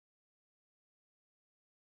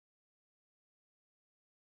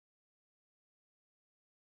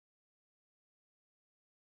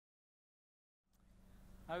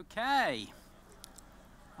Okay,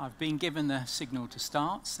 I've been given the signal to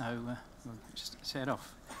start, so we'll just set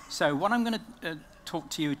off. So what I'm going to talk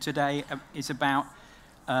to you today is about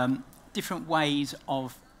different ways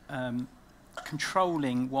of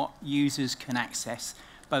controlling what users can access,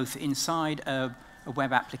 both inside a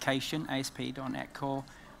web application, ASP.NET Core,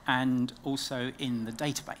 and also in the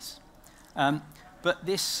database. But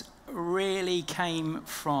this really came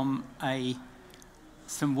from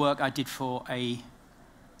some work I did for a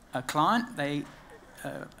client. They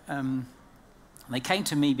came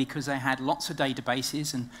to me because they had lots of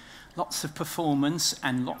databases and lots of performance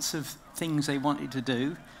and lots of things they wanted to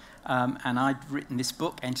do. And I'd written this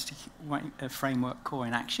book, Entity Framework Core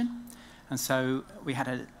in Action. And so we had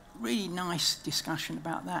a really nice discussion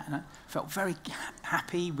about that. And I felt very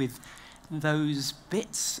happy with those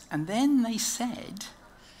bits. And then they said,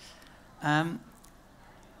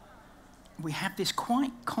 we have this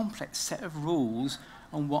quite complex set of rules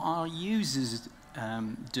on what our users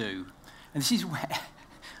do. And this is where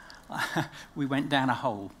we went down a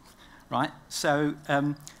hole, right? So,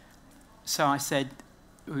 so I said,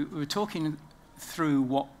 we were talking through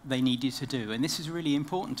what they needed to do, and this is really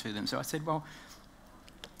important to them. So I said, well,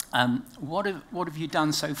 what have you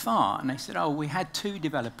done so far? And they said, oh, we had 2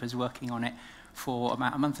 developers working on it for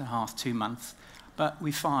about a month and a half, 2 months, but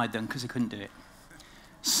we fired them because they couldn't do it.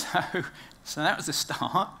 So that was the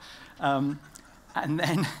start. And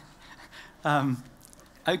then,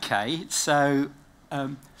 okay, so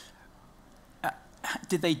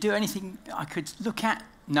did they do anything I could look at?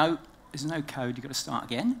 No, there's no code, you've got to start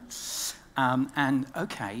again. And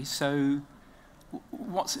okay, so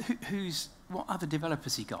what other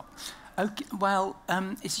developers he got? Okay, well,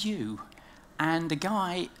 it's you and the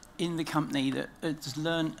guy in the company that has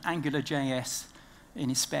learned AngularJS in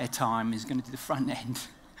his spare time is going to do the front end.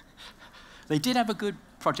 They did have a good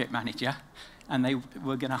project manager, and they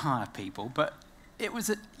were going to hire people, but it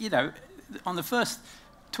was, you know, on the first,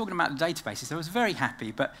 talking about the databases, I was very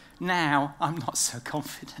happy, but now I'm not so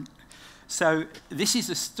confident. So this is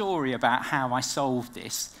a story about how I solved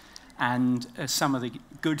this and some of the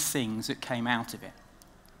good things that came out of it.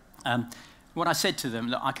 What I said to them,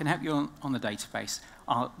 look, I can help you on the database.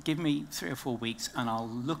 Give me 3 or 4 weeks, and I'll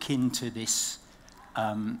look into this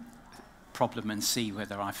problem and see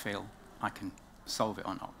whether I feel I can solve it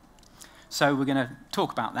or not. So we're going to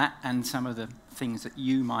talk about that and some of the things that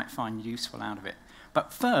you might find useful out of it.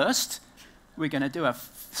 But first, we're going to do a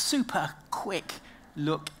super quick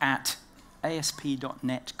look at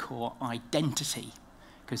ASP.NET Core identity,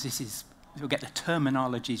 because this is, we'll get the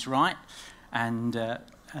terminologies right and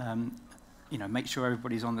you know, make sure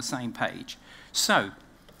everybody's on the same page. So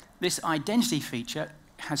this identity feature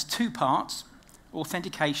has 2 parts: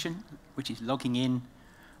 authentication, which is logging in,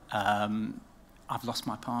 I've lost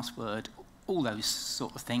my password, all those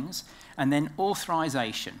sort of things. And then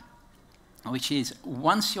authorization, which is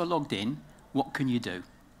once you're logged in, what can you do?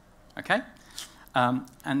 Okay?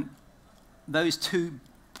 And those 2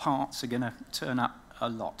 parts are going to turn up a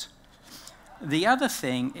lot. The other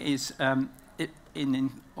thing is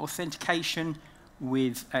in authentication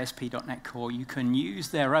with ASP.NET Core, you can use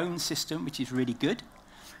their own system, which is really good.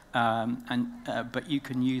 But you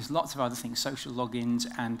can use lots of other things, social logins,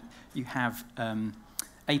 and you have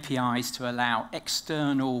APIs to allow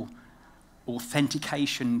external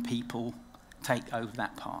authentication people take over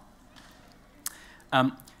that part.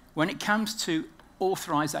 When it comes to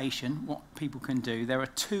authorization, what people can do, there are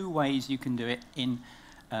 2 ways you can do it in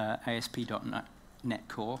ASP.NET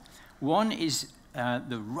Core. One is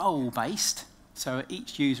the role-based, so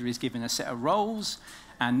each user is given a set of roles,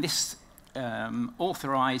 and this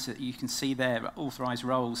authorize that you can see there, authorized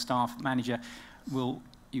role, staff manager,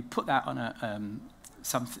 you put that on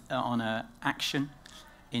a action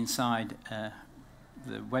inside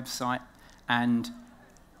the website, and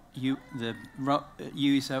the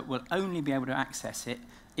user will only be able to access it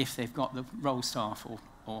if they've got the role, staff,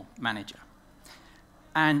 or manager.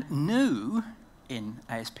 And new in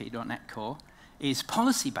ASP.NET Core is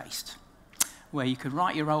policy-based, where you could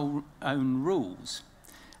write your own rules.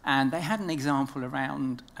 And they had an example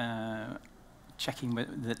around checking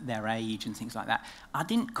their age and things like that. I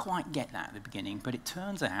didn't quite get that at the beginning, but it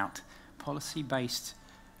turns out policy-based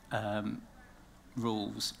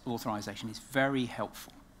rules authorization is very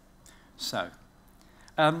helpful. So,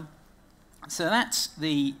 so that's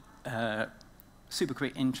the super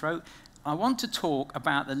quick intro. I want to talk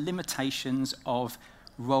about the limitations of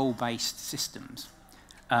role-based systems.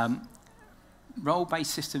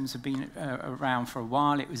 Role-based systems have been around for a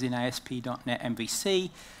while. It was in ASP.NET MVC,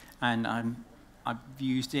 and I've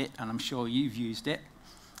used it, and I'm sure you've used it.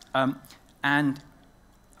 And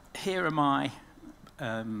here are my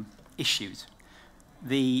issues.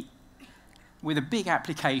 With a big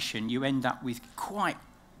application, you end up with quite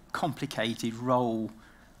complicated role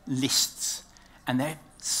lists, and they're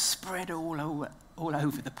spread all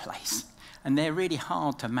over the place, and they're really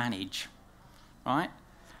hard to manage, right?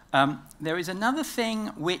 There is another thing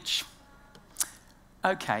which,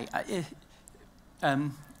 okay,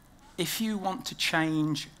 if you want to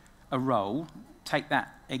change a role, take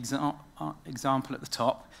that example at the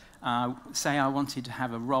top, say I wanted to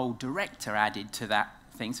have a role director added to that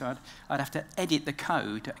thing, so I'd have to edit the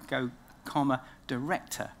code, go comma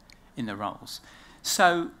director in the roles.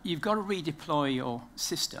 So you've got to redeploy your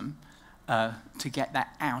system to get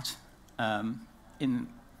that out in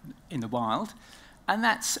the wild, and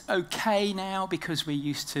that's okay now because we're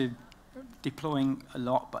used to deploying a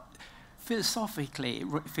lot, but philosophically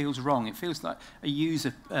it feels wrong. It feels like a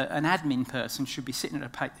user, an admin person should be sitting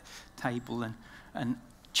at a table and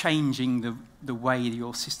changing the way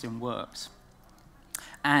your system works.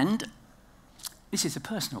 And this is a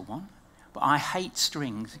personal one, but I hate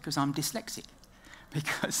strings because I'm dyslexic.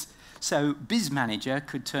 So biz manager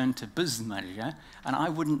could turn to buzz manager, and I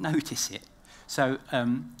wouldn't notice it. So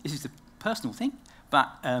this is a personal thing, but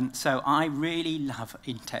so I really love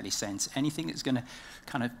IntelliSense. Anything that's going to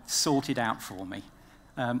kind of sort it out for me.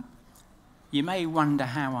 You may wonder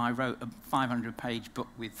how I wrote a 500-page book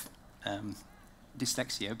with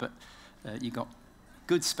dyslexia, but you got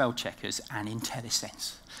good spell checkers and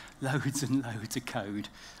IntelliSense. Loads and loads of code.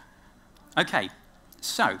 Okay,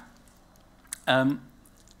 so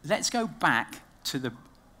let's go back to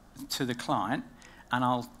the client, and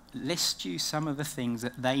I'll list you some of the things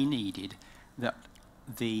that they needed that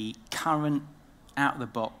the current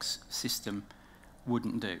out-of-the-box system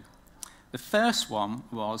wouldn't do. The first one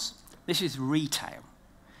was, this is retail.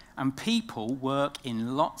 And people work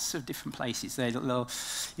in lots of different places. They'll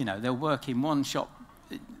work in one shop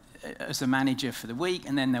as a manager for the week,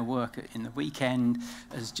 and then they'll work in the weekend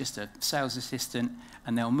as just a sales assistant,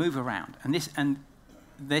 and they'll move around. And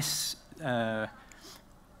this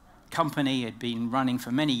company had been running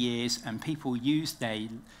for many years, and people used their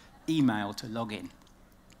email to log in.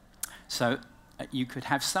 So you could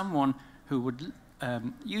have someone who would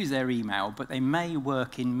use their email, but they may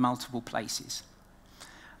work in multiple places.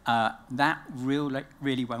 That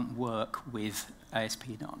really won't work with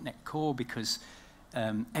ASP.NET Core because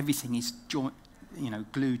everything is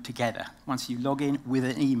glued together. Once you log in with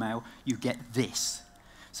an email, you get this.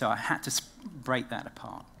 So I had to break that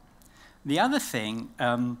apart. The other thing,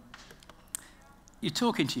 you're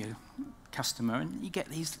talking to your customer and you get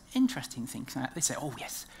these interesting things. They say, oh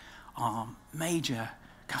yes, our major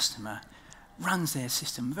customer runs their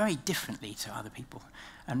system very differently to other people.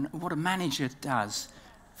 And what a manager does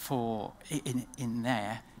in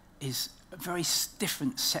there is a very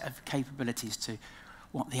different set of capabilities to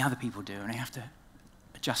what the other people do, and they have to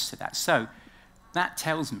adjust to that. So that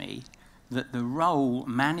tells me that the role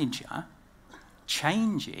manager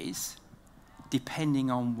changes depending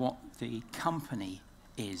on what the company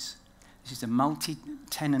is. This is a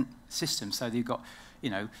multi-tenant system, so you've got,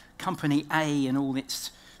 company A and all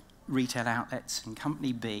its retail outlets, and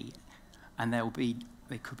company B, and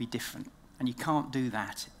they could be different. And you can't do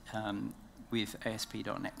that with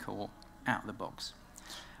ASP.NET Core out of the box.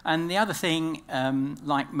 And the other thing,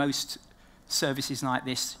 like most services like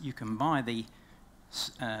this, you can buy the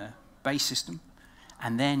base system,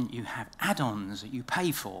 and then you have add-ons that you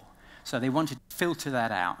pay for. So they wanted to filter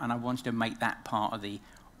that out, and I wanted to make that part of the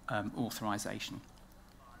authorization.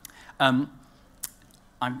 I'm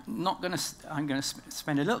going to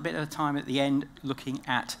spend a little bit of time at the end looking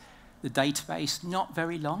at the database, not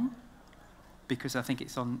very long, because I think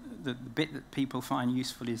it's on the bit that people find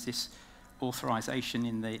useful is this authorization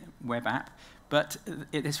in the web app. But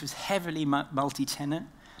this was heavily multi-tenant.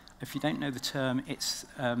 If you don't know the term, it's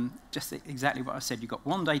just exactly what I said. You've got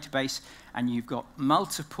one database, and you've got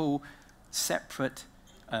multiple separate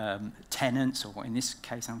tenants, or in this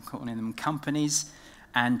case, I'm calling them companies,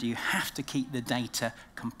 and you have to keep the data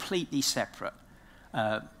completely separate.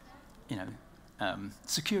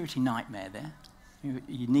 Security nightmare there.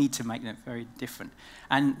 You need to make them very different.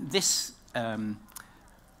 And this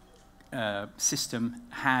system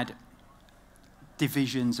had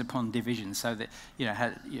divisions upon divisions, so that you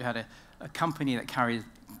had a company that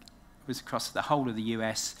was across the whole of the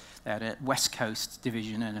US. They had a West Coast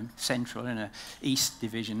division and a Central and a East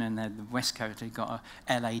division, and then the West Coast had got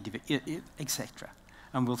a LA division, etc.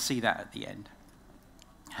 And we'll see that at the end,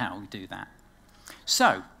 how we do that.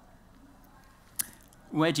 So,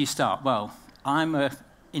 where do you start? Well, I'm an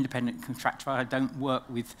independent contractor. I don't work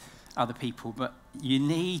with other people, but you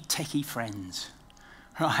need techie friends,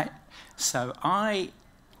 right? So I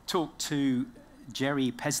talked to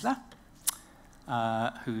Jerry Pesler,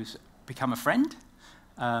 who's become a friend.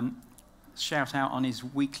 Shout out on his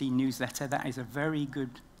weekly newsletter. That is a very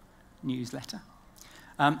good newsletter.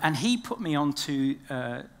 And he put me on to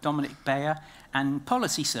Dominic Bayer and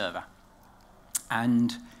Policy Server.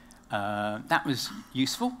 And that was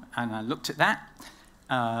useful, and I looked at that.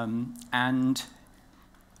 And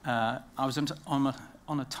I was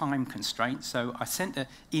on a time constraint, so I sent an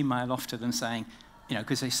email off to them saying,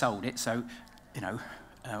 because they sold it, so,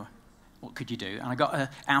 what could you do? And I got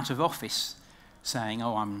out of office saying,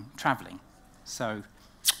 oh, I'm traveling. So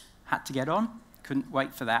had to get on, couldn't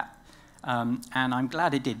wait for that. And I'm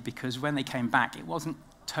glad I did, because when they came back, it wasn't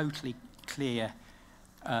totally clear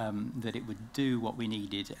that it would do what we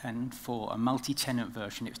needed. And for a multi-tenant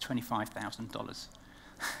version, it was $25,000.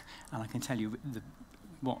 And I can tell you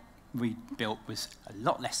what we built was a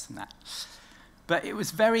lot less than that. But it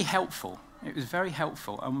was very helpful. It was very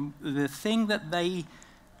helpful. And the thing that they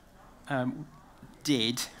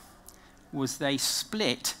did was they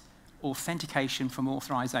split authentication from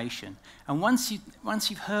authorization. And once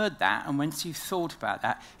you've heard that, and once you've thought about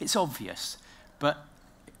that, it's obvious. But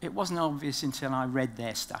it wasn't obvious until I read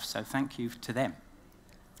their stuff, so thank you to them.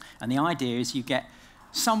 And the idea is you get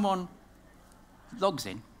someone logs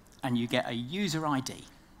in, and you get a user ID,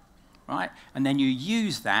 right? And then you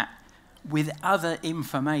use that with other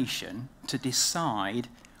information to decide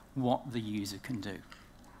what the user can do.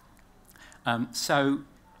 That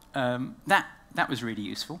was really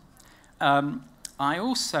useful. I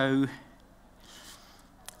also,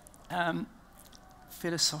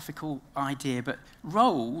 philosophical idea, but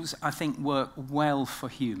roles, I think, work well for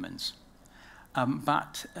humans.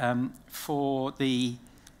 But for the,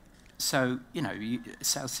 sales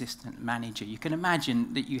assistant, manager, you can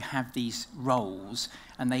imagine that you have these roles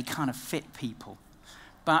and they kind of fit people.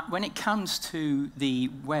 But when it comes to the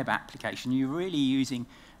web application, you're really using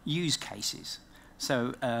use cases.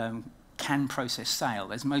 So can process sale.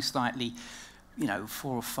 There's most likely, 4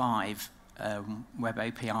 or 5 web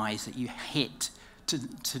APIs that you hit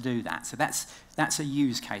to do that. So that's a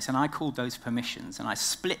use case, and I called those permissions, and I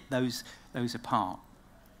split those apart.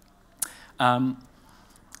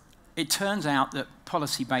 It turns out that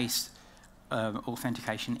policy-based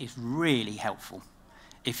authentication is really helpful.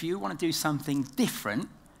 If you want to do something different,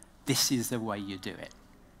 this is the way you do it,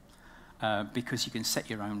 because you can set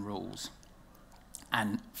your own rules.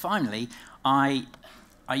 And finally, I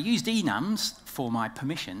used enums for my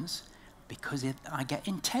permissions because I get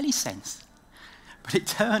IntelliSense. But it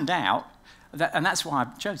turned out, and that's why I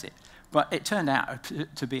chose it, but it turned out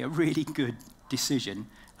to be a really good decision,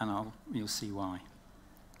 and you'll see why.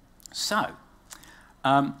 So,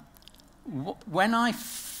 when I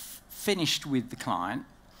finished with the client,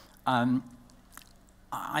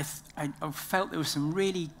 I felt there was some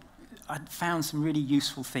really, I'd found some really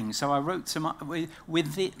useful things. So I wrote some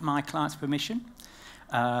with my client's permission,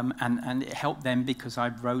 and it helped them because I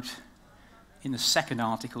wrote in the second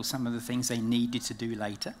article some of the things they needed to do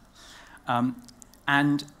later.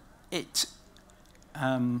 And it,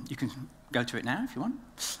 you can go to it now if you want,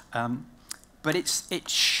 but it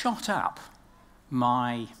shot up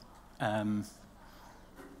on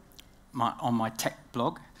my tech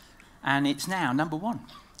blog, and it's now #1,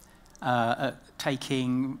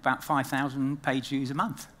 taking about 5,000 page views a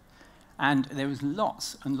month. And there was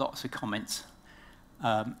lots and lots of comments,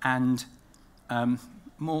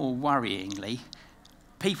 more worryingly,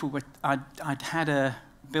 people were. I'd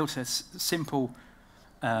built a simple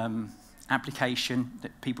application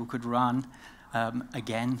that people could run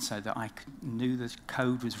again, so that I knew the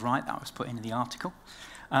code was right that I was put in the article.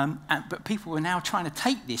 But people were now trying to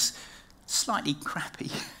take this slightly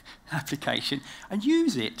crappy application and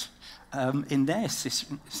use it in their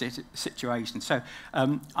situation. So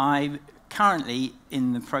I'm currently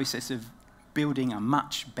in the process of building a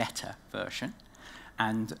much better version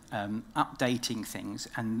and updating things,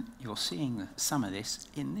 and you're seeing some of this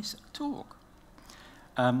in this talk.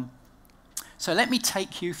 So let me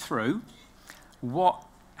take you through what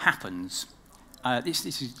happens. This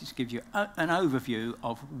is just give you an overview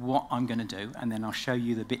of what I'm going to do, and then I'll show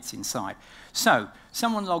you the bits inside. So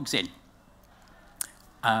someone logs in.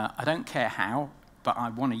 I don't care how, but I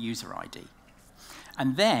want a user ID.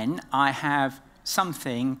 And then I have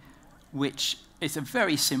something which is a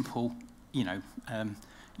very simple,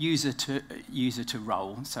 user to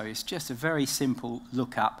role. So it's just a very simple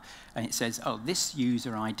lookup, and it says, oh, this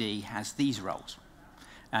user ID has these roles.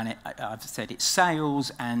 And I've said it's sales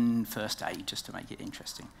and first aid, just to make it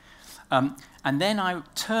interesting. And then I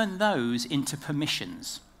turn those into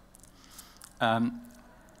permissions.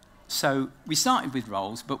 So we started with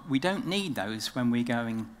roles, but we don't need those when we're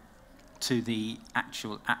going to the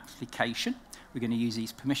actual application. We're going to use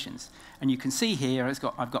these permissions. And you can see here,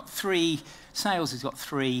 I've got 3, sales has got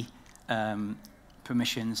 3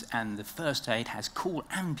 permissions, and the first aid has call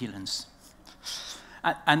ambulance.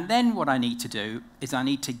 And then what I need to do is I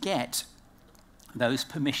need to get those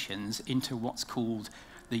permissions into what's called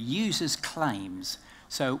the user's claims.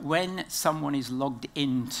 So when someone is logged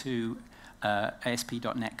into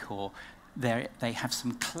ASP.NET Core, they have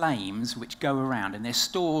some claims which go around, and they're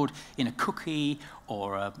stored in a cookie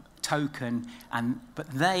or a token, but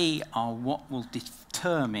they are what will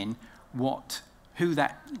determine who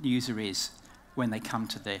that user is when they come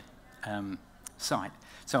to the site.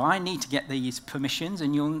 So I need to get these permissions,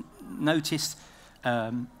 and you'll notice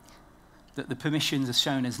that the permissions are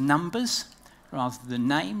shown as numbers rather than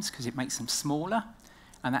names, because it makes them smaller.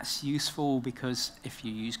 And that's useful because if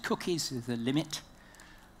you use cookies, there's a limit.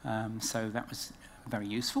 So that was very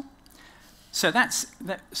useful. So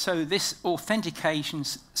so this authentication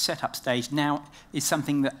setup stage now is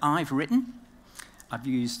something that I've written. I've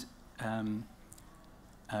used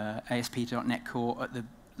ASP.NET Core at the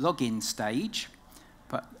login stage,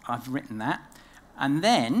 but I've written that. And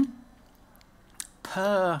then,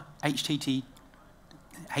 per HTTP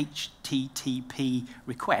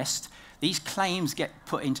request, these claims get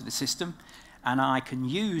put into the system, and I can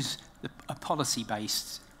use a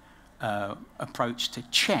policy-based approach to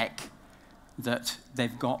check that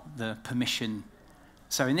they've got the permission.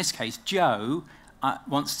 So in this case, Joe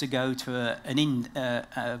wants to go to an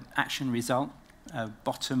action result,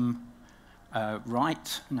 bottom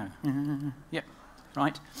right. No, yep,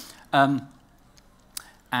 right.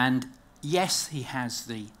 And yes, he has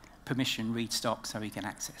the permission read stock, so he can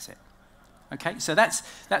access it. Okay, so that's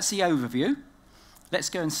the overview. Let's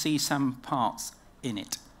go and see some parts in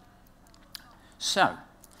it. So,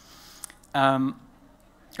 oh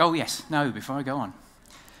yes, no, before I go on.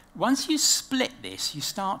 Once you split this, you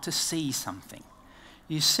start to see something.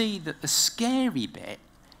 You see that the scary bit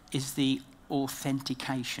is the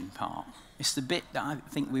authentication part. It's the bit that I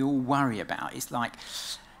think we all worry about. It's like,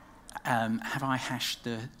 have I hashed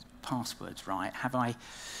the passwords right? Have I,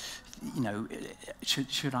 you know,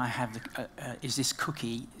 should I have is this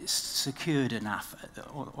cookie secured enough?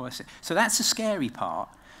 So that's the scary part.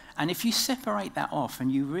 And if you separate that off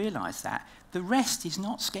and you realize that, the rest is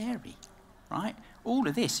not scary, right? All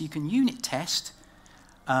of this, you can unit test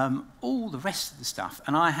all the rest of the stuff.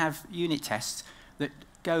 And I have unit tests that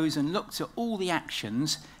goes and looks at all the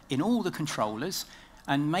actions in all the controllers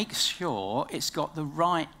and makes sure it's got the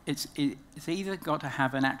right, it's either got to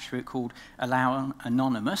have an attribute called allow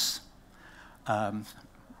anonymous,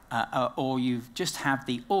 or you just have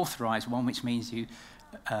the authorized one, which means you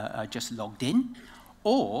are just logged in,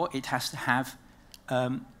 or it has to have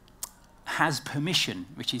has permission,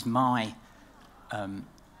 which is my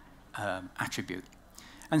attribute.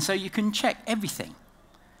 And so you can check everything.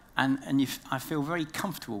 And I feel very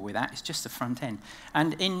comfortable with that. It's just the front end.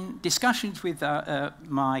 And in discussions with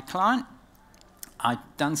my client, I've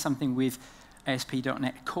done something with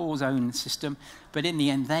ASP.NET Core's own system, but in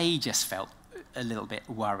the end, they just felt a little bit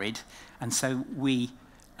worried. And so we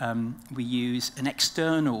use an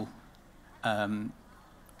external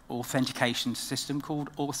authentication system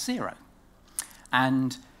called Auth0.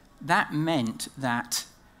 And that meant that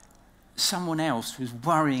someone else was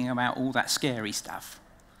worrying about all that scary stuff.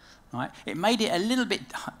 Right? It made it a little bit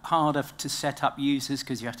harder to set up users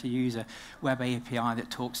because you have to use a web API that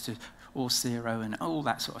talks to Auth0 and all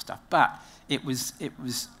that sort of stuff. But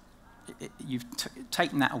you've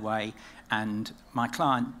taken that away, and my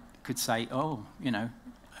client could say, oh, you know,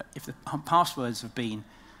 if the passwords have been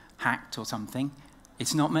hacked or something,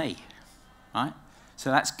 it's not me, right?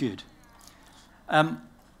 So that's good.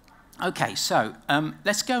 Okay, so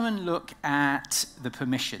let's go and look at the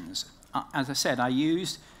permissions. As I said, I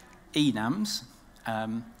used enums,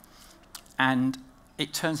 and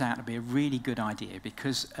it turns out to be a really good idea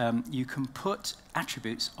because you can put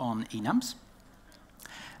attributes on enums,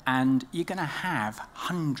 and you're going to have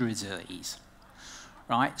hundreds of these,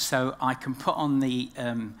 right? So I can put on the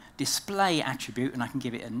display attribute, and I can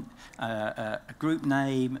give it a group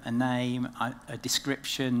name, a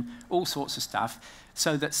description, all sorts of stuff,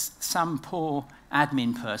 so that some poor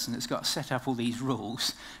admin person that's got to set up all these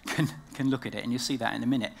rules can look at it, and you'll see that in a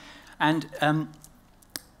minute. And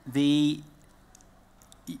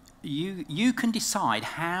you can decide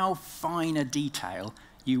how fine a detail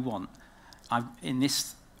you want. In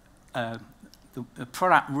this the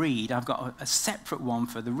product read, I've got a separate one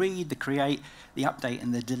for the read, the create, the update,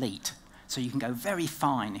 and the delete. So you can go very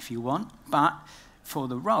fine if you want. But for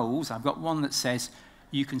the roles, I've got one that says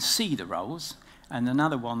you can see the roles, and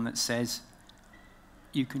another one that says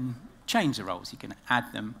you can change the roles. You can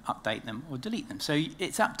add them, update them, or delete them. So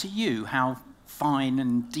it's up to you how fine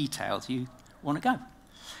and detailed you want to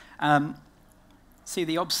go. See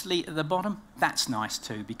the obsolete at the bottom? That's nice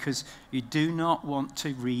too, because you do not want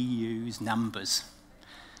to reuse numbers.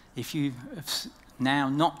 If you now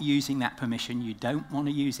not using that permission, you don't want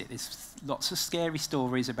to use it. There's lots of scary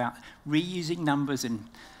stories about reusing numbers and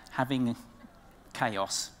having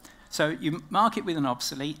chaos. So you mark it with an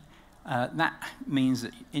obsolete. That means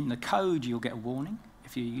that in the code you'll get a warning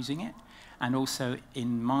if you're using it, and also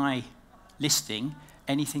in my listing,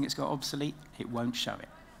 anything that's got obsolete, it won't show it.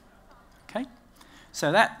 Okay?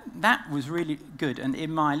 So that was really good, and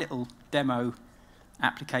in my little demo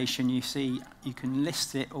application, you see you can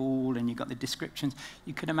list it all, and you've got the descriptions.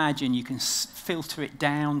 You can imagine you can filter it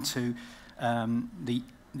down to the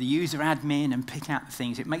user admin and pick out the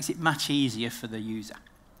things. It makes it much easier for the user.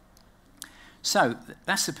 So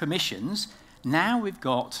that's the permissions. Now we've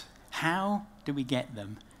got how do we get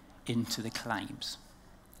them into the claims?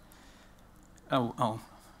 Yeah.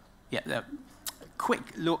 A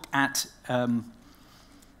quick look at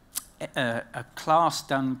a class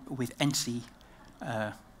done with NDC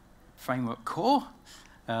Framework Core,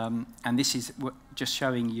 and this is just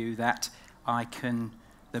showing you that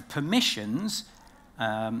the permissions.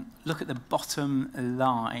 Look at the bottom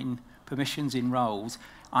line, permissions in roles.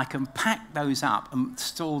 I can pack those up and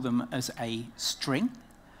store them as a string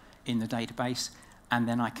in the database, and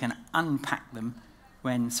then I can unpack them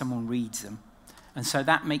when someone reads them. And so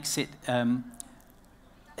that makes it,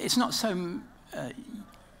 it's not so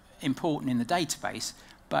important in the database,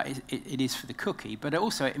 but it is for the cookie. But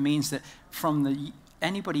also it means that from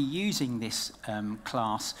anybody using this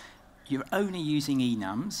class, you're only using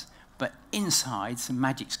enums, but inside some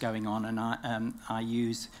magic's going on, and I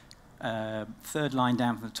use third line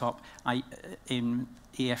down from the top. In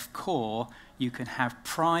EF Core, you can have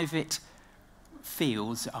private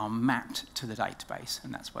fields that are mapped to the database,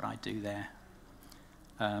 and that's what I do there.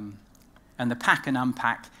 And the pack and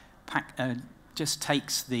unpack just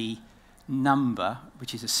takes the number,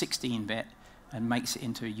 which is a 16-bit, and makes it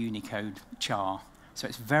into a Unicode char. So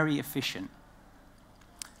it's very efficient.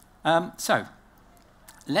 So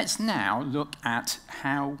let's now look at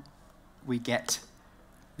how we get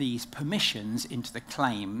these permissions into the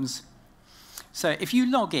claims. So if you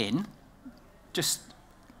log in, just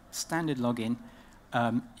standard login,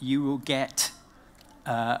 you will get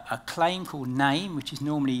a claim called name, which is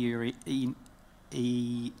normally your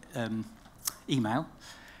email.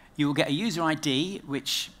 You will get a user ID,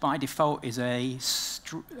 which by default is a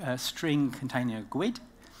string containing a GUID,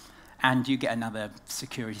 and you get another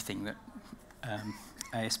security thing that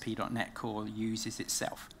ASP.NET Core uses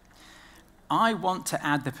itself. I want to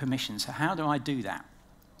add the permissions, so how do I do that?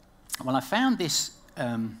 Well, I found this,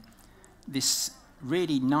 this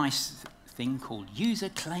really nice thing called User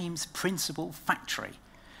Claims Principal Factory.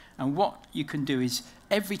 And what you can do is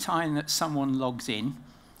every time that someone logs in,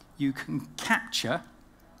 you can capture,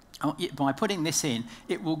 by putting this in,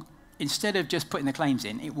 it will, instead of just putting the claims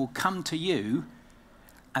in, it will come to you,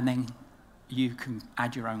 and then you can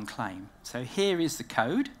add your own claim. So here is the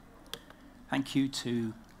code. Thank you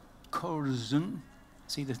to Corzun.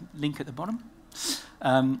 See the link at the bottom?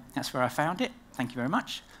 That's where I found it. Thank you very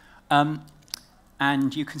much.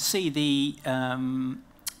 And you can see the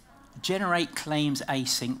generate claims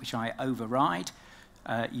async, which I override.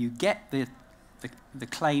 You get the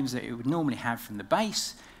claims that it would normally have from the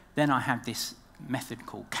base. Then I have this method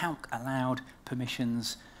called calc allowed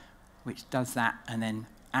permissions, which does that and then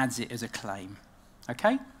adds it as a claim.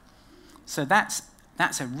 Okay? So that's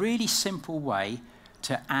a really simple way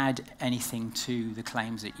to add anything to the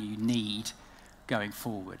claims that you need going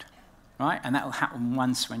forward, right? And that will happen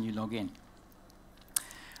once when you log in.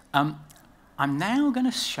 I'm now going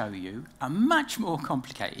to show you a much more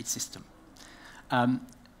complicated system.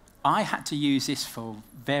 I had to use this for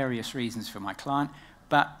various reasons for my client,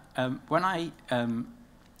 but when I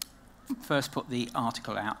first put the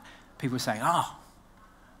article out, people were saying,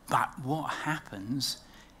 but what happens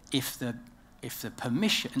if the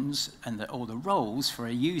permissions and or the roles for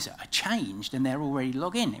a user are changed and they're already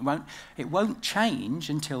logged in? It won't change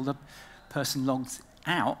until the person logs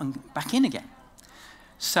out and back in again.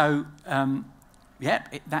 So yeah,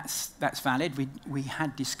 that's valid. We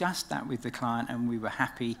had discussed that with the client and we were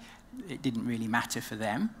happy. It didn't really matter for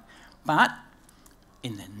them. But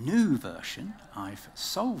in the new version, I've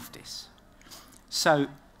solved this. So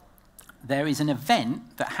there is an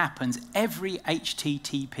event that happens every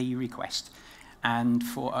HTTP request. And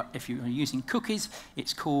for if you're using cookies,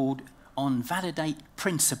 it's called onValidate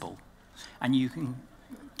principal. And you can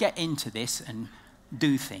get into this and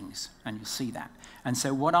do things, and you'll see that. And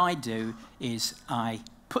so what I do is I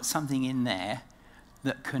put something in there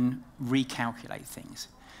that can recalculate things.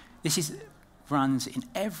 This runs in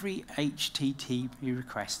every HTTP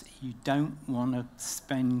request. You don't want to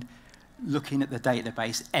spend looking at the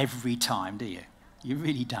database every time, do you? You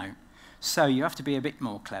really don't. So you have to be a bit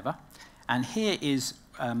more clever. And here is,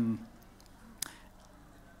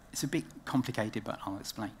 it's a bit complicated, but I'll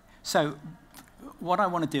explain. So what I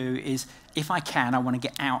want to do is, if I can, I want to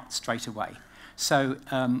get out straight away. So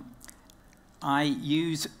I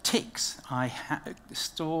use ticks. I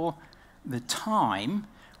store the time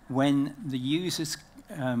when the user's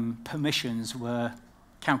permissions were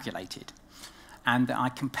calculated. And I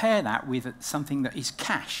compare that with something that is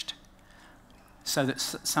cached. So that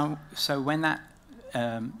so when that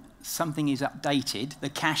something is updated, the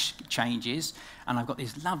cache changes, and I've got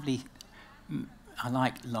these lovely, I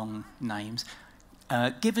like long names.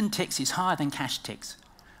 Given ticks is higher than cache ticks,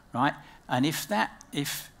 right? And if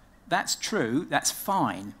that's true, that's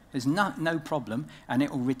fine. There's no problem, and it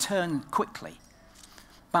will return quickly.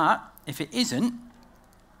 But if it isn't,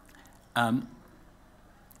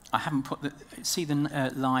 I haven't put the, see the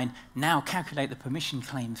line, now calculate the permission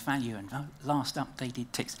claims value and last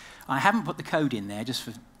updated ticks. I haven't put the code in there just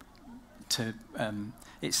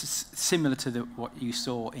it's similar to what you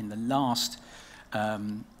saw in the last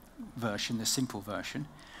version, the simple version.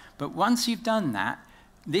 But once you've done that,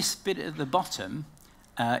 this bit at the bottom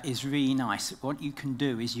is really nice. What you can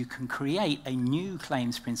do is you can create a new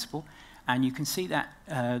claims principle, and you can see that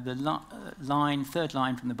the third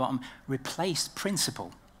line from the bottom, replace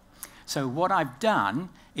principle. So what I've done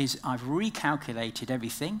is I've recalculated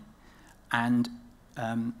everything and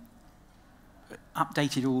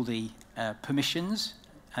updated all the permissions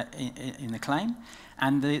in the claim.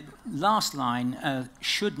 And the last line,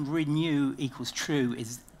 should renew equals true,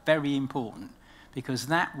 is very important, because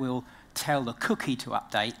that will tell the cookie to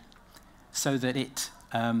update so that it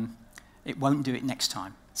won't do it next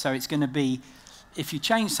time. So it's going to be, if you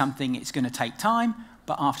change something, it's going to take time,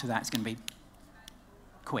 but after that, it's going to be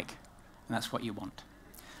quick. And that's what you want.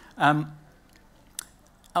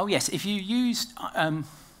 Oh yes, if you used,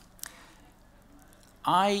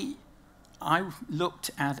 I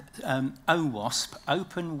looked at OWASP,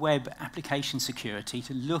 Open Web Application Security,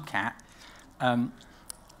 to look at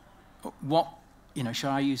what, should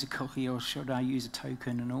I use a cookie or should I use a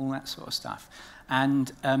token and all that sort of stuff.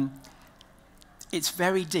 And it's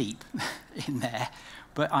very deep in there,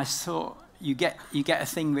 but I thought you get a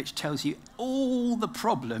thing which tells you all the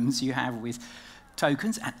problems you have with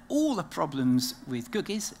tokens and all the problems with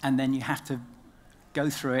cookies, and then you have to go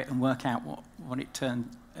through it and work out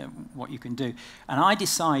what you can do. And I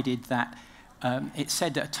decided that it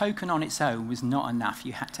said that a token on its own was not enough.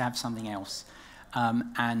 You had to have something else.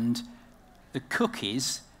 And the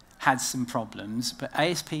cookies had some problems, but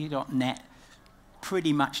ASP.NET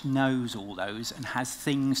pretty much knows all those and has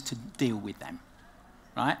things to deal with them,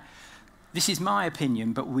 right? This is my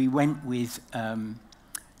opinion, but we went with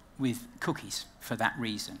cookies for that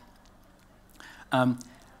reason.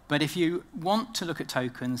 But if you want to look at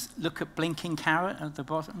tokens, look at Blinking Carrot at the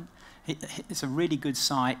bottom. It's a really good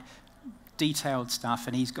site, detailed stuff,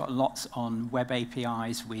 and he's got lots on web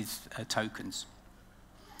APIs with tokens.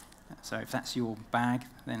 So if that's your bag,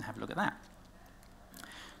 then have a look at that.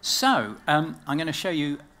 So I'm going to show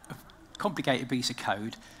you a complicated piece of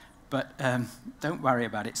code, but don't worry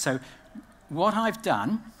about it. So what I've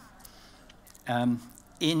done, I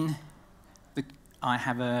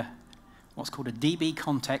have what's called a DB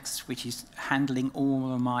context, which is handling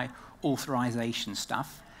all of my authorization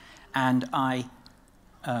stuff, and I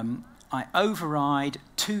override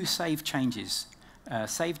two save changes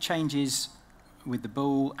with the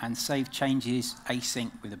bool and save changes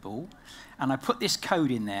async with the bool, and I put this code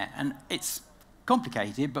in there, and it's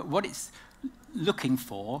complicated, but what it's looking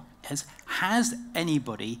for is, has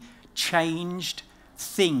anybody changed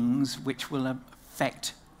things which will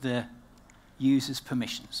affect the user's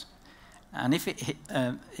permissions? And if it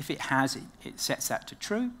has, it sets that to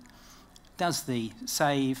true, does the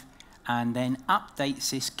save, and then updates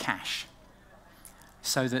this cache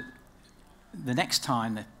so that the next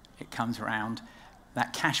time that it comes around,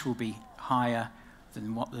 that cache will be higher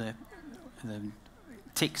than what the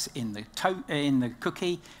ticks in the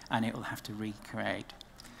cookie, and it will have to recreate.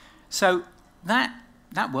 So that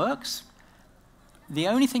works. The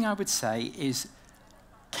only thing I would say is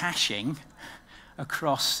caching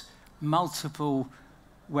across multiple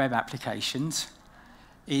web applications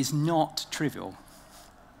is not trivial.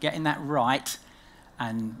 Getting that right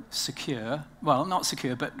and secure, well, not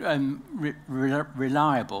secure, but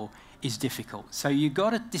reliable is difficult. So you've got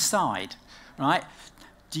to decide, right?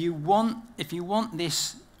 If you want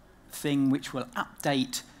this thing which will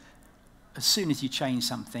update as soon as you change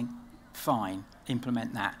something, fine,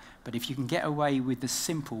 implement that. But if you can get away with the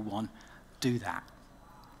simple one, do that,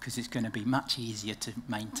 because it's going to be much easier to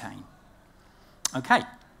maintain. Okay,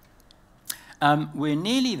 we're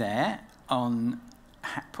nearly there on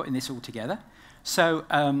putting this all together. So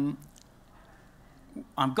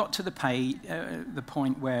I've got to the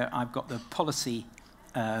point where I've got the policy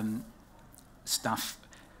stuff.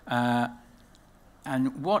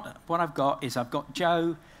 And what I've got is I've got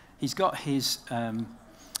Joe, he's got his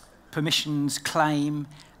permissions claim,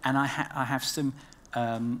 and I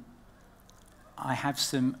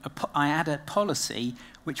add a policy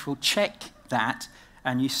which will check that,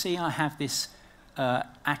 and you see I have this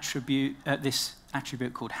attribute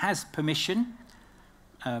called has permission,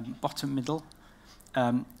 bottom middle,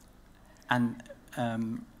 so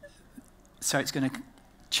it's going to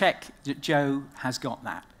check that Joe has got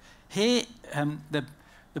that. Here, the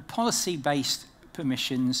policy-based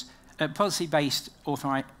permissions, policy-based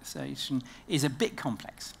authorization is a bit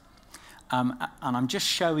complex, and I'm just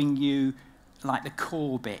showing you like the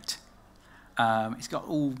core bit. It's got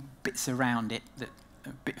all bits around it that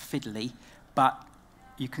are a bit fiddly, but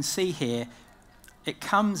you can see here it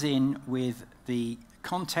comes in with the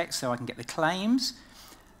context, so I can get the claims.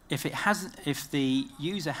 If the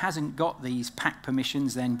user hasn't got these pack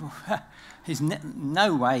permissions, then there's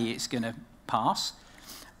no way it's going to pass.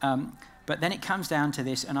 But then it comes down to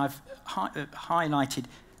this, and I've highlighted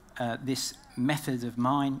this method of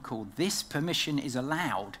mine called this permission is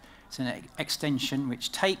allowed. It's an extension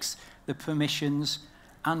which takes the permissions,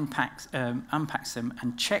 unpacks them,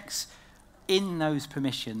 and checks in those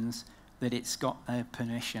permissions that it's got a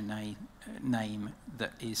permission name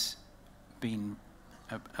that is being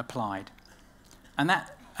applied, and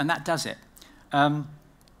that does it.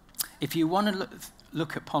 If you want to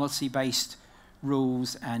look at policy-based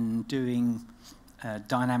rules and doing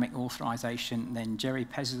dynamic authorization, then Jerry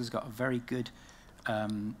Pezler's got a very good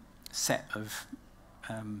set of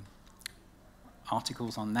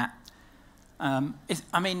articles on that.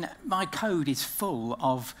 I mean, my code is full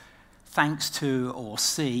of thanks to or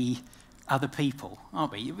see other people,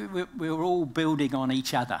 aren't we? We're all building on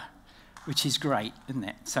each other, which is great, isn't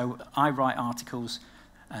it? So I write articles,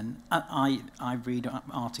 and I read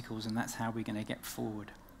articles, and that's how we're going to get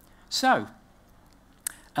forward. So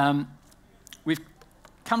we've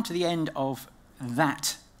come to the end of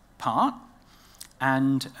that part,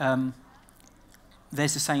 and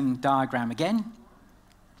there's the same diagram again,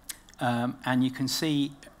 and you can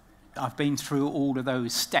see I've been through all of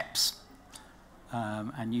those steps,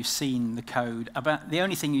 and you've seen the code. The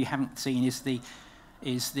only thing you haven't seen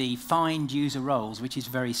is the find user roles, which is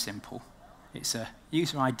very simple. It's a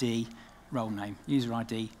user ID, role name, user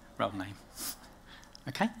ID, role name.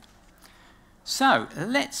 Okay? So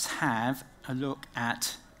let's have a look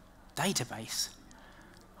at database.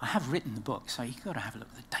 I have written the book, so you've got to have a look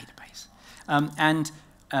at the database.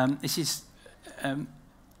 This is,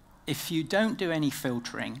 if you don't do any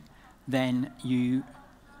filtering, then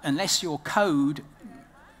unless your code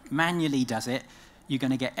manually does it, you're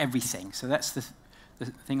going to get everything. So that's the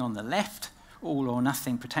thing on the left, all or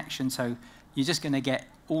nothing protection. So you're just going to get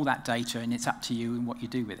all that data, and it's up to you and what you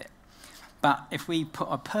do with it. But if we put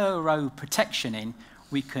a per row protection in,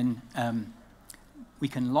 we can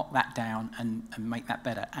lock that down and make that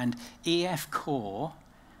better. And EF Core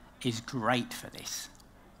is great for this.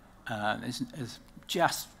 It's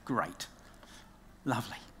just great.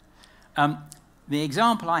 Lovely. The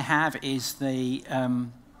example I have is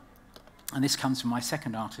and this comes from my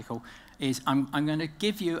second article, is I'm going to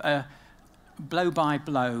give you a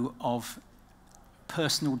blow-by-blow of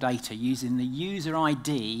personal data using the user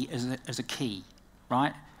ID as a key,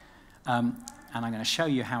 right? And I'm going to show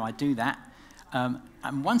you how I do that.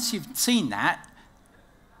 And once you've seen that,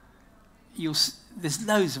 there's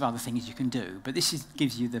loads of other things you can do, but this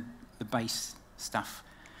gives you the base stuff.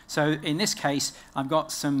 So in this case, I've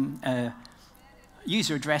got some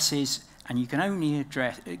user addresses, and you can only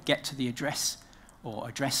get to the address or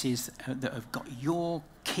addresses that have got your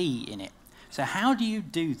key in it. So how do you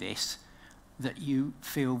do this that you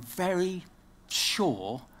feel very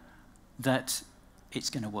sure that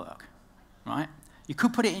it's going to work, right? You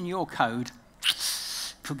could put it in your code,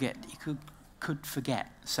 you could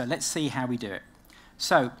forget. So let's see how we do it.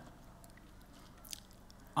 So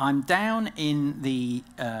I'm down in the,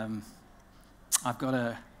 I've got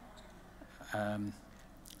a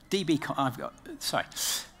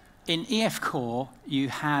in EF Core, you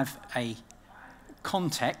have a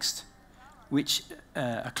context, which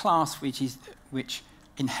a class which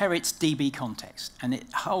inherits DB context, and it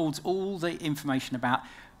holds all the information about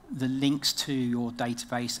the links to your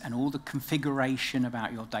database and all the configuration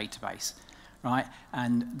about your database, right?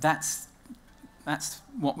 And that's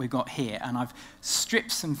what we've got here. And I've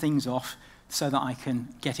stripped some things off so that I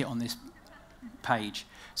can get it on this page.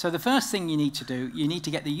 So the first thing you need to do, you need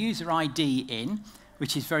to get the user ID in,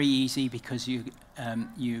 which is very easy because you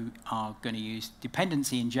are going to use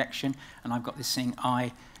dependency injection, and I've got this thing,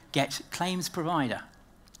 I get claims provider,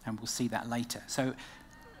 and we'll see that later. So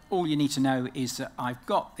all you need to know is that I've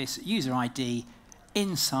got this user ID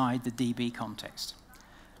inside the DB context.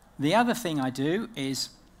 The other thing I do is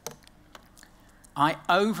I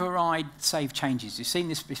override save changes. You've seen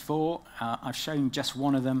this before. I've shown just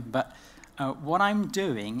one of them, but what I'm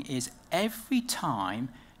doing is every time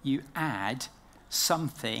you add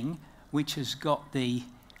something which has got the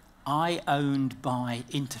I owned by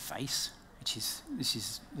interface, this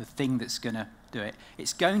is the thing that's going to do it,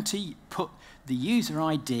 it's going to put the user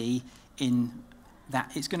ID in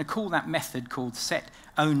that. It's going to call that method called set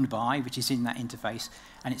owned by, which is in that interface,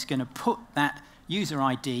 and it's going to put that user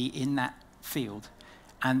ID in that field.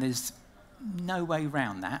 And there's no way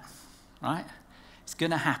around that, right? It's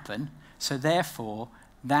going to happen. So therefore,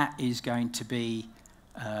 that is going to be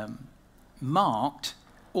marked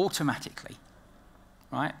automatically,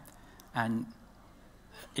 right? And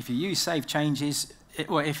if you use save changes,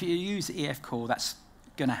 or if you use EF core, that's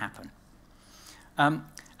going to happen. And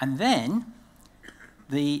then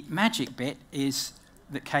the magic bit is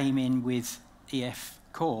that came in with EF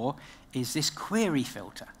core is this query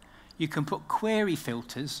filter. You can put query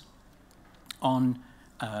filters on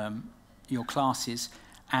your classes,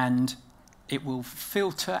 and it will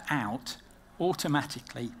filter out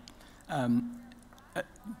automatically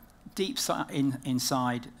deep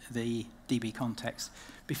inside the DB context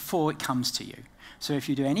before it comes to you. So if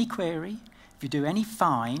you do any query, if you do any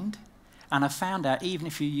find, and I found out even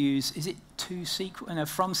if you use, is it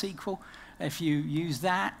from SQL, if you use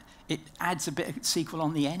that, it adds a bit of SQL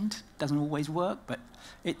on the end. Doesn't always work, but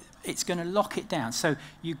it's going to lock it down. So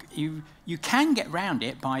you can get around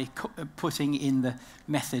it by putting in the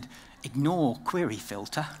method ignore query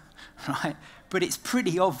filter, right? But it's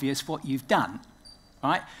pretty obvious what you've done,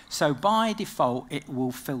 right? So by default, it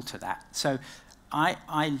will filter that. So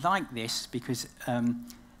I like this because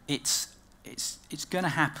it's going to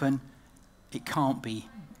happen. It can't be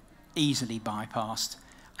easily bypassed.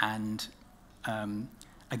 And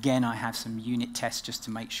again, I have some unit tests just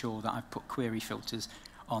to make sure that I've put query filters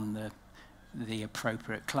on the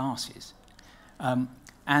appropriate classes.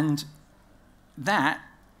 And that,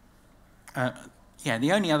 yeah,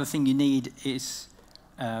 the only other thing you need is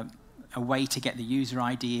a way to get the user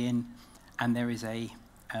ID in, and there is a,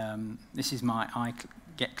 this is my I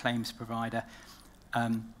get claims provider,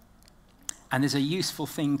 and there's a useful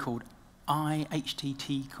thing called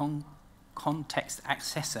IHTT context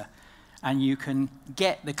accessor, and you can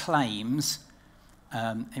get the claims.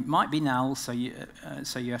 It might be null, so you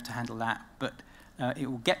have to handle that, but it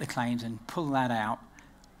will get the claims and pull that out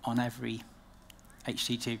on every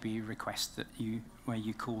HTTP request that where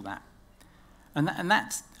you call that, and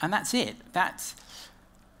that's it. That's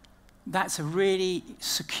a really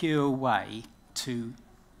secure way to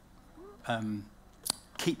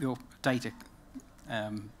keep your data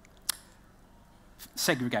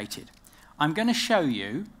segregated. I'm going to show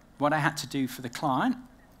you what I had to do for the client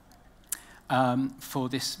for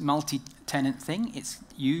this multi-tenant thing.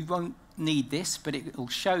 You won't need this, but it will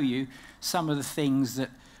show you some of the things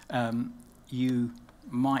that you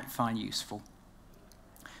might find useful.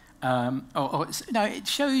 No, it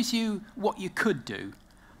shows you what you could do.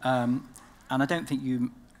 And I don't think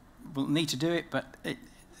you will need to do it, but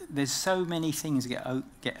there's so many things that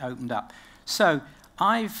get opened up. So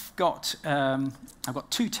I've got 2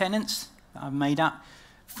 tenants that I've made up.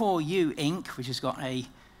 For You Inc., which has got a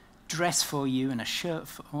dress for you and a shirt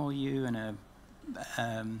for you and a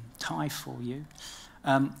tie for you.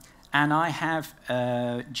 And I have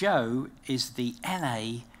Joe is the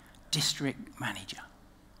LA district manager,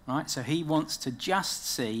 right? So he wants to just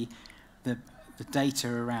see the data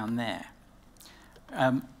around there.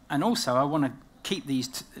 And also I want to keep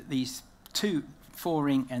these 2 4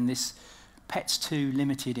 Inc. and this Pets 2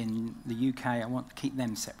 Limited in the UK, I want to keep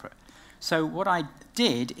them separate. So what I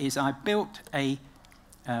did is I built a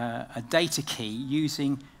data key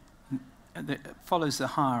using that follows the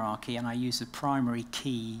hierarchy, and I use the primary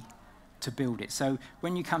key to build it. So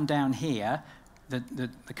when you come down here, the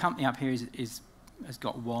company up here has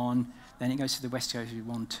got 1, then it goes to the West Coast with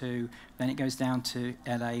 1, 2, then it goes down to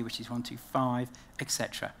LA, which is 1, 2, 5,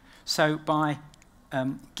 etc. So by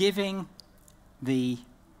giving the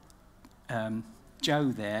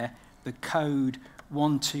Joe there the code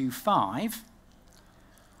 125,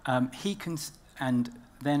 he can, and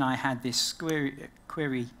then I had this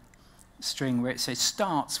query string where it says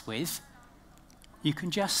starts with. You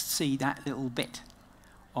can just see that little bit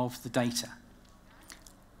of the data.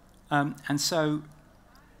 And so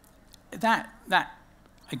that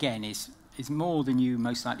again is more than you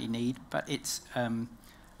most likely need, but it's a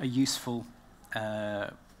useful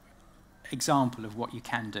example of what you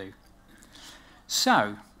can do.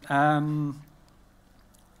 So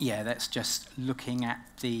yeah, that's just looking at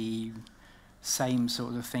the same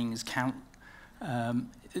sort of things.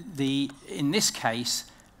 In this case,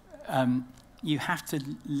 you have to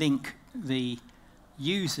link the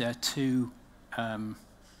user to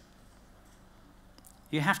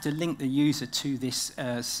this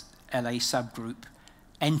LA subgroup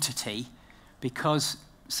entity, because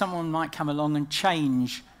someone might come along and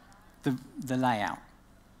change the layout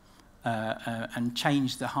and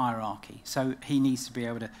change the hierarchy. So he needs to be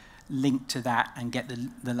able to link to that and get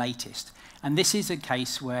the latest. And this is a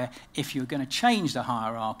case where if you're going to change the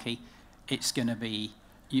hierarchy, it's going to be,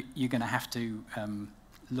 you're going to have to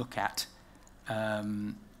look at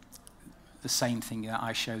the same thing that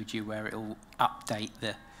I showed you, where it will update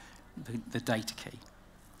the data key.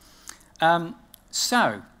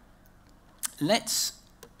 So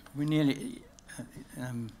we're nearly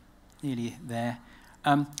there.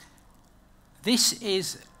 This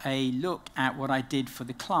is a look at what I did for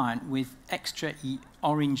the client with extra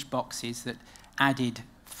orange boxes that added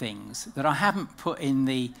things that I haven't put in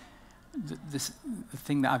the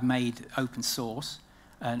thing that I've made open source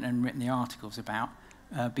and written the articles about,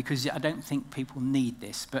 because I don't think people need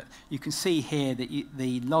this. But you can see here that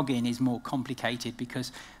the login is more complicated,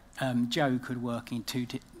 because Joe could work in two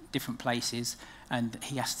different places, and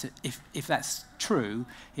he has to, if that's true,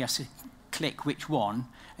 he has to click which one,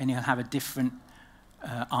 and he'll have a different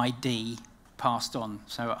ID passed on.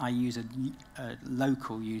 So I use a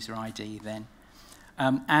local user ID then.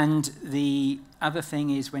 And the other thing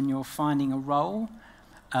is, when you're finding a role,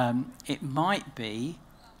 it might be,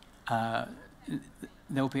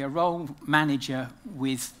 there'll be a role manager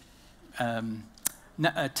with a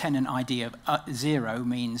tenant ID of 0,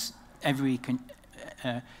 means everybody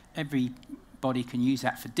can use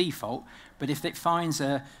that for default. But if it finds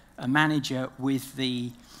a manager with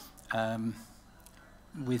the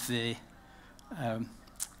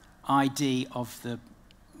ID of the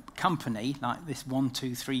company, like this 1,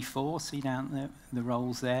 2, 3, 4, see down there, the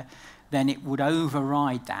roles there, then it would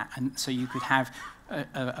override that, and so you could have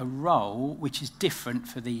a role which is different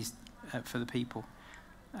for these for the people,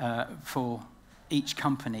 for each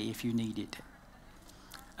company if you needed it.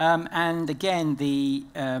 And again, the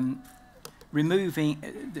removing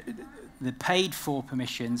the paid for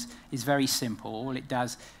permissions is very simple. All it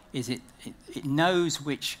does is it knows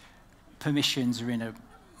which permissions are in a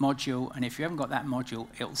module, and if you haven't got that module,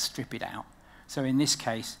 it'll strip it out. So in this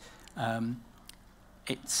case,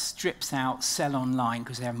 it strips out Sell Online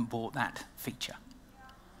because they haven't bought that feature.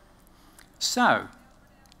 So,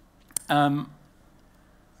 yeah,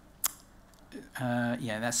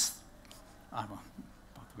 I won't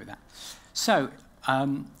bother with that. So,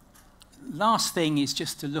 last thing is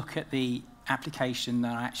just to look at the application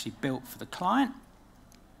that I actually built for the client.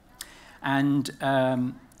 And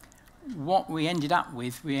what we ended up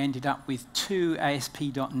with two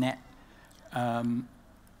ASP.NET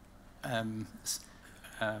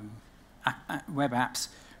web apps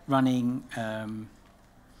running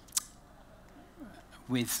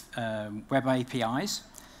with web APIs.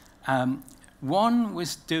 One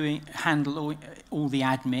was handle all the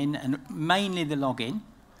admin and mainly the login,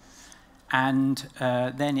 and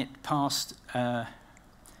then it passed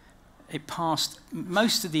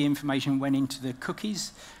most of the information went into the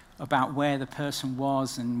cookies about where the person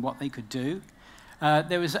was and what they could do.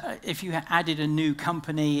 There was, if you added a new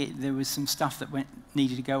company, there was some stuff that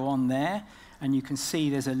needed to go on there, and you can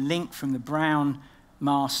see there's a link from the brown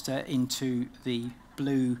master into the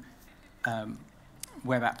blue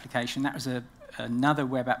web application. That was another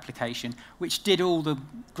web application which did all the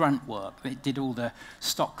grunt work. It did all the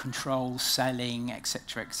stock control, selling,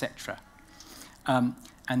 etc., etc.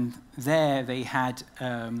 And there they had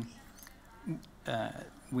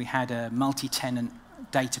we had a multi-tenant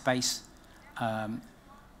database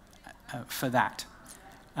for that,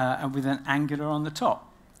 with an Angular on the top.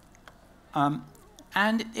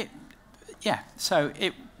 And so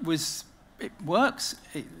it works.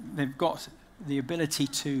 They've got the ability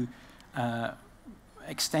to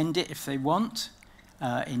extend it if they want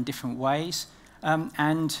in different ways.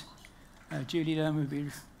 And Julie Lerman would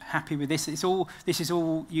be happy with this. This is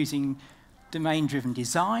all using domain-driven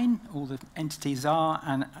design. All the entities are,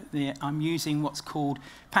 and I'm using what's called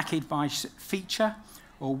package by feature,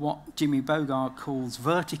 or what Jimmy Bogart calls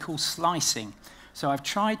vertical slicing. So I've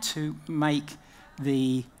tried to make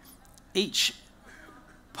each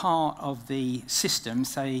part of the system,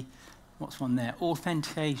 say, what's one there,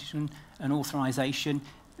 authentication and authorization.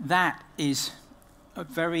 That is a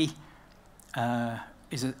very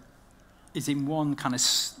is in one kind of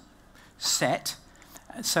set,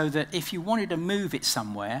 so that if you wanted to move it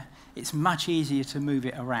somewhere, it's much easier to move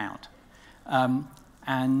it around. We've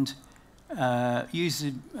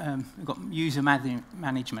got user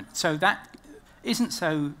management. So that isn't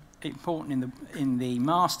so important in the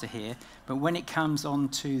master here, but when it comes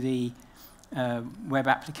onto the web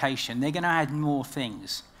application, they're going to add more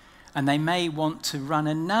things, and they may want to run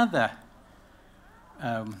another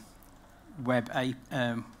web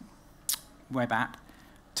app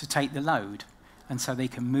to take the load, and so they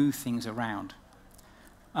can move things around.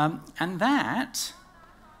 And that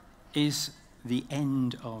is the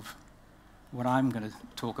end of what I'm going to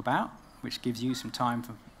talk about, which gives you some time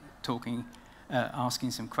for talking,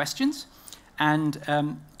 asking some questions. And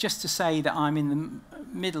just to say that I'm in the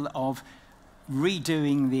middle of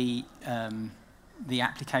redoing the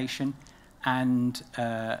application and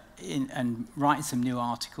writing some new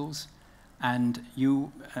articles, and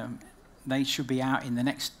they should be out in the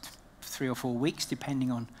next 3 or 4 weeks,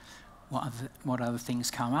 depending on what other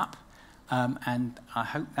things come up. And I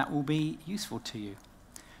hope that will be useful to you.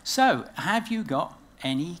 So, have you got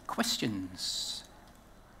any questions?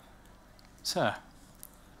 Sir?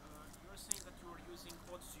 You're saying that you're using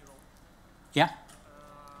Auth0. Yeah?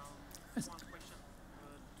 One question.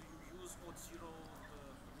 Do you use Auth0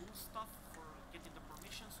 rule stuff for getting the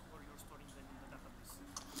permissions, or you're storing them in the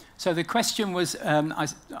database? So the question was,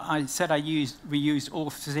 I said we used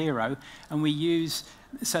Auth0, and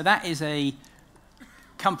so that is a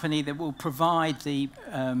company that will provide the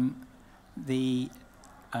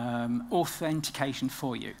authentication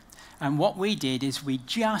for you. And what we did is we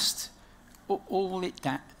just, all it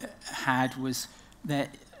had was their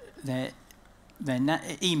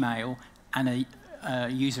email and a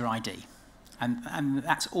user ID. And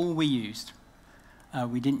that's all we used.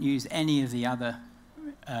 We didn't use any of the other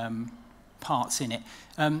parts in it.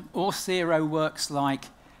 Auth0 works like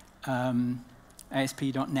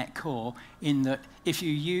ASP.NET Core in that if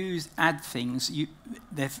you add things,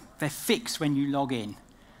 they're fixed when you log in.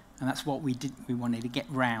 And that's what we did. We wanted to get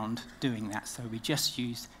round doing that, so we just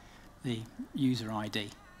used the user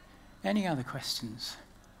ID. Any other questions?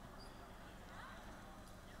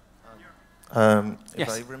 If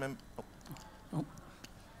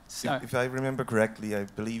I remember correctly, I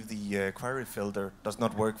believe the query filter does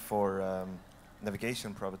not work for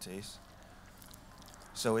navigation properties.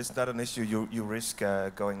 So is that an issue? You risk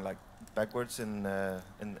going like backwards in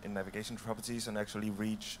navigation properties and actually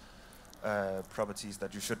reach properties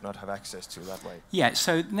that you should not have access to that way. Yeah.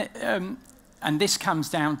 So and this comes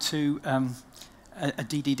down to a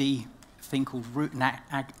DDD thing called root and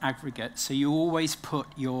aggregate. So you always put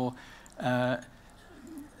your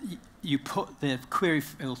you put the query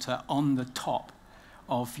filter on the top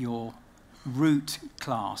of your root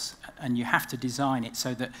class, and you have to design it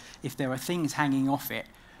so that if there are things hanging off it,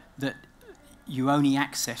 that you only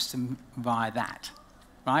access them via that,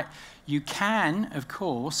 right? You can, of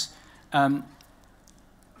course,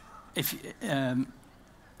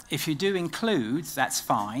 if you do includes, that's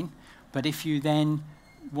fine, but if you then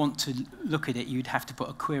want to look at it, you'd have to put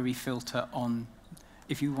a query filter on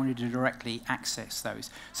if you wanted to directly access those.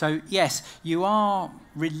 So yes, you are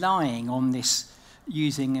relying on this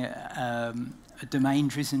using a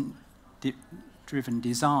domain-driven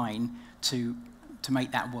design to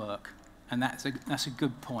make that work, and that's a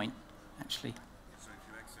good point, actually. So if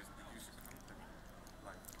you access the user company,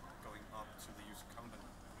 like going up to the user company,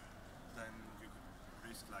 then you could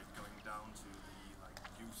risk like going down to the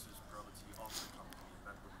user's property of the company.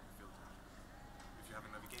 That would be filtered. If you have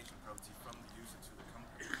a navigation property from the user to the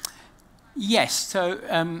company. Yes. So.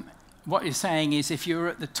 What you're saying is, if you're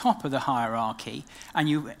at the top of the hierarchy and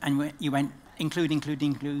you went include, you could.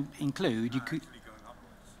 Going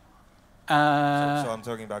upwards. So I'm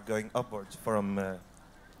talking about going upwards from,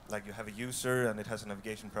 like you have a user and it has a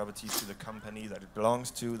navigation property to the company that it belongs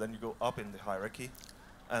to. Then you go up in the hierarchy,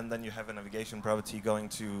 and then you have a navigation property going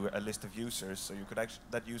to a list of users. So you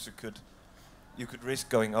could you could risk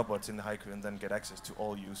going upwards in the hierarchy and then get access to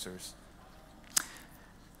all users.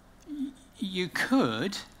 You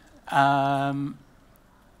could. Yeah,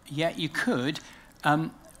 you could.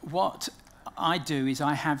 What I do is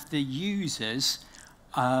I have the users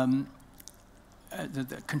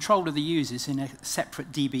the control of the users in a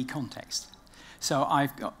separate DB context. So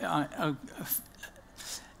I've got,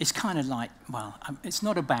 it's kind of like, well, it's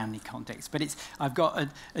not a bounded context, but I've got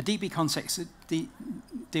a DB context that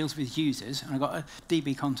deals with users, and I've got a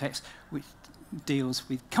DB context which deals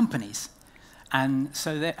with companies. And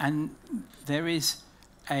so there is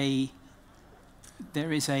a,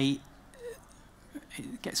 it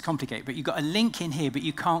gets complicated, but you've got a link in here, but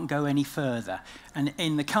you can't go any further. And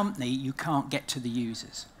in the company, you can't get to the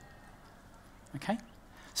users. Okay?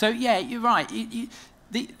 So yeah, you're right. You've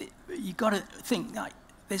got to think, like,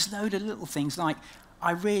 there's a load of little things, like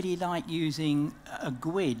I really like using a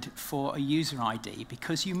GUID for a user ID,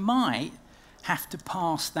 because you might have to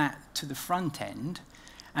pass that to the front end,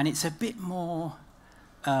 and it's a bit more,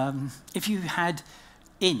 if you had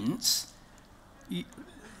ints, the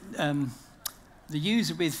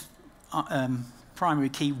user with primary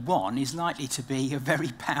key 1 is likely to be a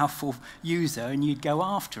very powerful user, and you'd go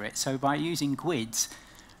after it. So by using GUIDs,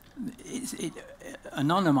 it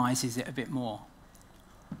anonymizes it a bit more.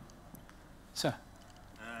 So.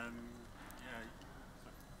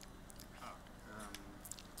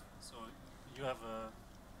 So you have a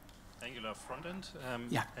Angular front end,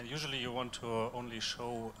 yeah. And usually you want to only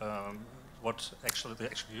show what actually the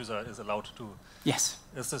actual user is allowed to do. Yes.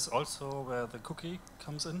 Is this also where the cookie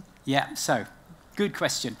comes in? Yeah, so good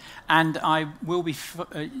question. And I will be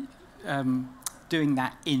doing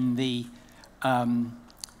that in the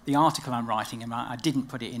article I'm writing, and I didn't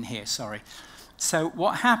put it in here, sorry. So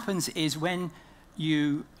what happens is when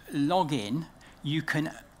you log in, you can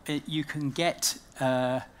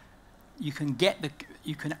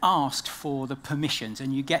ask for the permissions,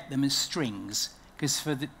 and you get them as strings, because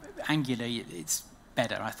for the Angular it's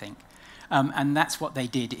better, I think. And that's what they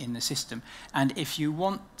did in the system. And if you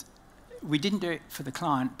want, we didn't do it for the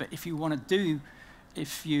client, but if you want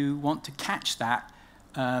to catch that,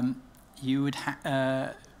 you would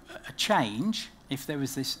a change, if there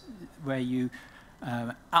was this where you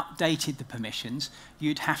updated the permissions,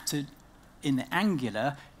 you'd have to, in the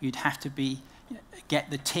Angular, you'd have to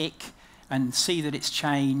get the tick and see that it's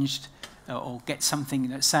changed, or get something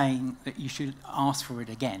that's saying that you should ask for it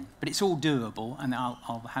again. But it's all doable, and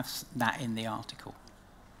I'll have that in the article.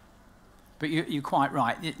 But you're quite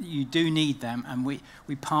right. You do need them, and we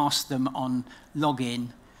pass them on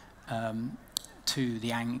login to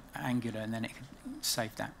the Angular, and then it can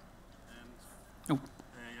save that. And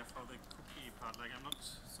yeah, for the cookie part, like I'm not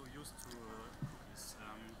so used to cookies.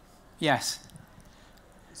 Yes.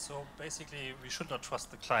 So basically, we should not trust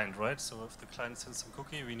the client, right? So if the client sends some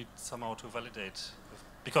cookie, we need somehow to validate.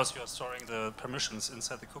 Because you are storing the permissions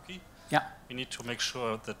inside the cookie, yeah. We need to make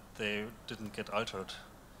sure that they didn't get altered.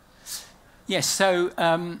 Yes, so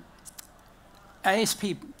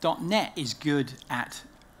ASP.NET is good at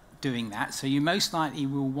doing that. So you most likely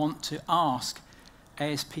will want to ask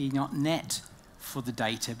ASP.NET for the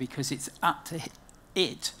data, because it's up to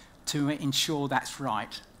it to ensure that's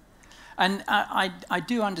right. And I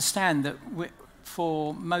do understand that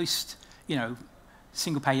for most,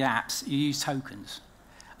 single-page apps, you use tokens.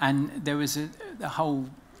 And there was a whole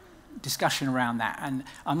discussion around that. And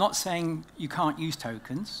I'm not saying you can't use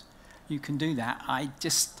tokens. You can do that. I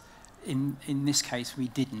just, in this case, we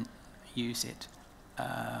didn't use it.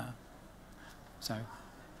 So.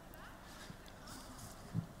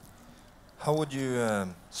 How would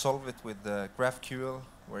you solve it with GraphQL,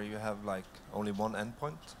 where you have like only one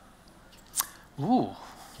endpoint? Ooh.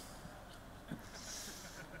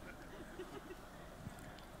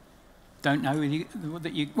 Don't know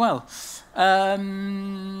that you. Well,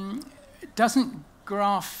 doesn't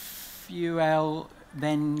GraphQL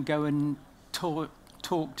then go and talk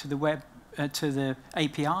to the web to the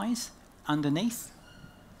APIs underneath?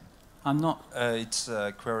 I'm not. It's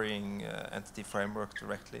querying entity framework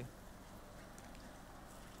directly.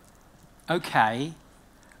 Okay.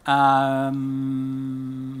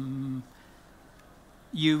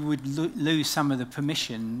 You would lose some of the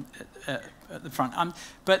permission at the front.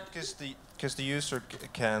 But because the user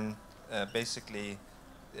can basically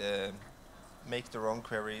make their own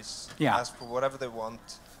queries, yeah. Ask for whatever they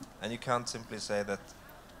want, and you can't simply say that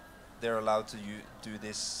they're allowed to do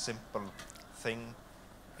this simple thing,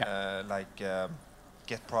 yeah. Like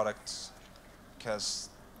get products, because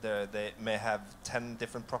they may have 10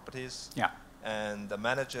 different properties, yeah. And the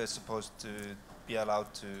manager is supposed to be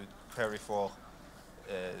allowed to query for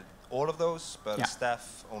all of those, but yeah.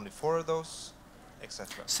 Staff only 4 of those,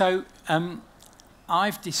 etc. So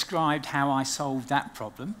I've described how I solved that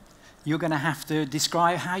problem. You're going to have to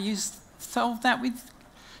describe how you solved that with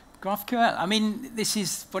GraphQL. I mean, this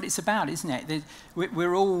is what it's about, isn't it?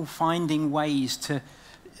 We're all finding ways to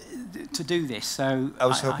to do this. So I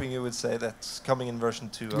was hoping you would say that's coming in version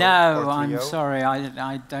 2.0. No, or 3.0. I'm sorry,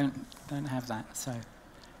 I don't have that. So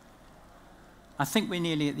I think we're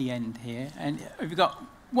nearly at the end here. And have you got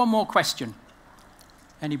one more question?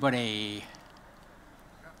 Anybody?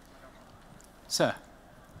 Sir.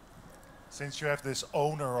 Since you have this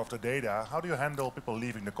owner of the data, how do you handle people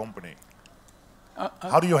leaving the company?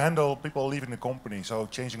 How do you handle people leaving the company, so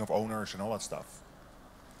changing of owners and all that stuff?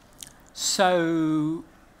 So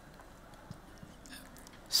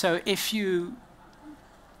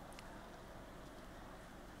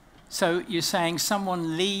you're saying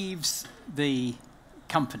someone leaves the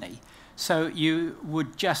company, so you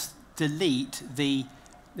would just delete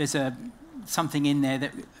there's something in there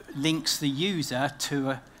that links the user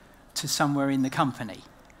to somewhere in the company,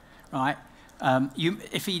 right?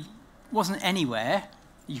 If he wasn't anywhere,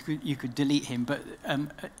 you could delete him, but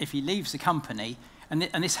if he leaves the company,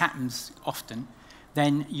 and this happens often,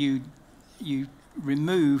 then you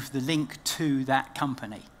remove the link to that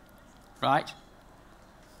company, right?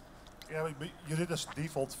 Yeah, but you did this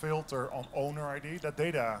default filter on owner ID. That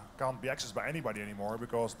data can't be accessed by anybody anymore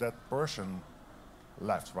because that person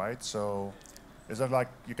left, right? So is that like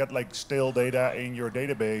you get like stale data in your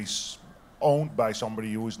database owned by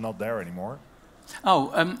somebody who is not there anymore?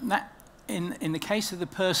 Oh, that in the case of the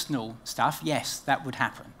personal stuff, yes, that would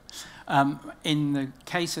happen. In the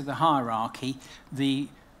case of the hierarchy, the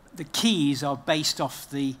keys are based off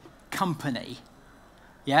the company,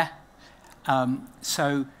 yeah?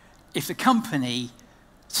 So if the company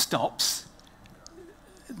stops,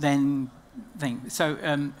 then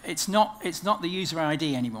it's not the user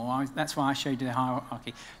ID anymore. That's why I showed you the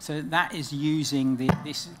hierarchy. So that is using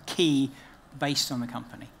this key based on the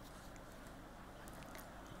company.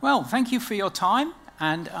 Well, thank you for your time,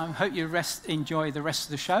 and I hope you enjoy the rest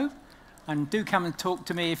of the show. And do come and talk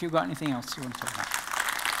to me if you've got anything else you want to talk about.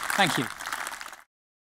 Thank you.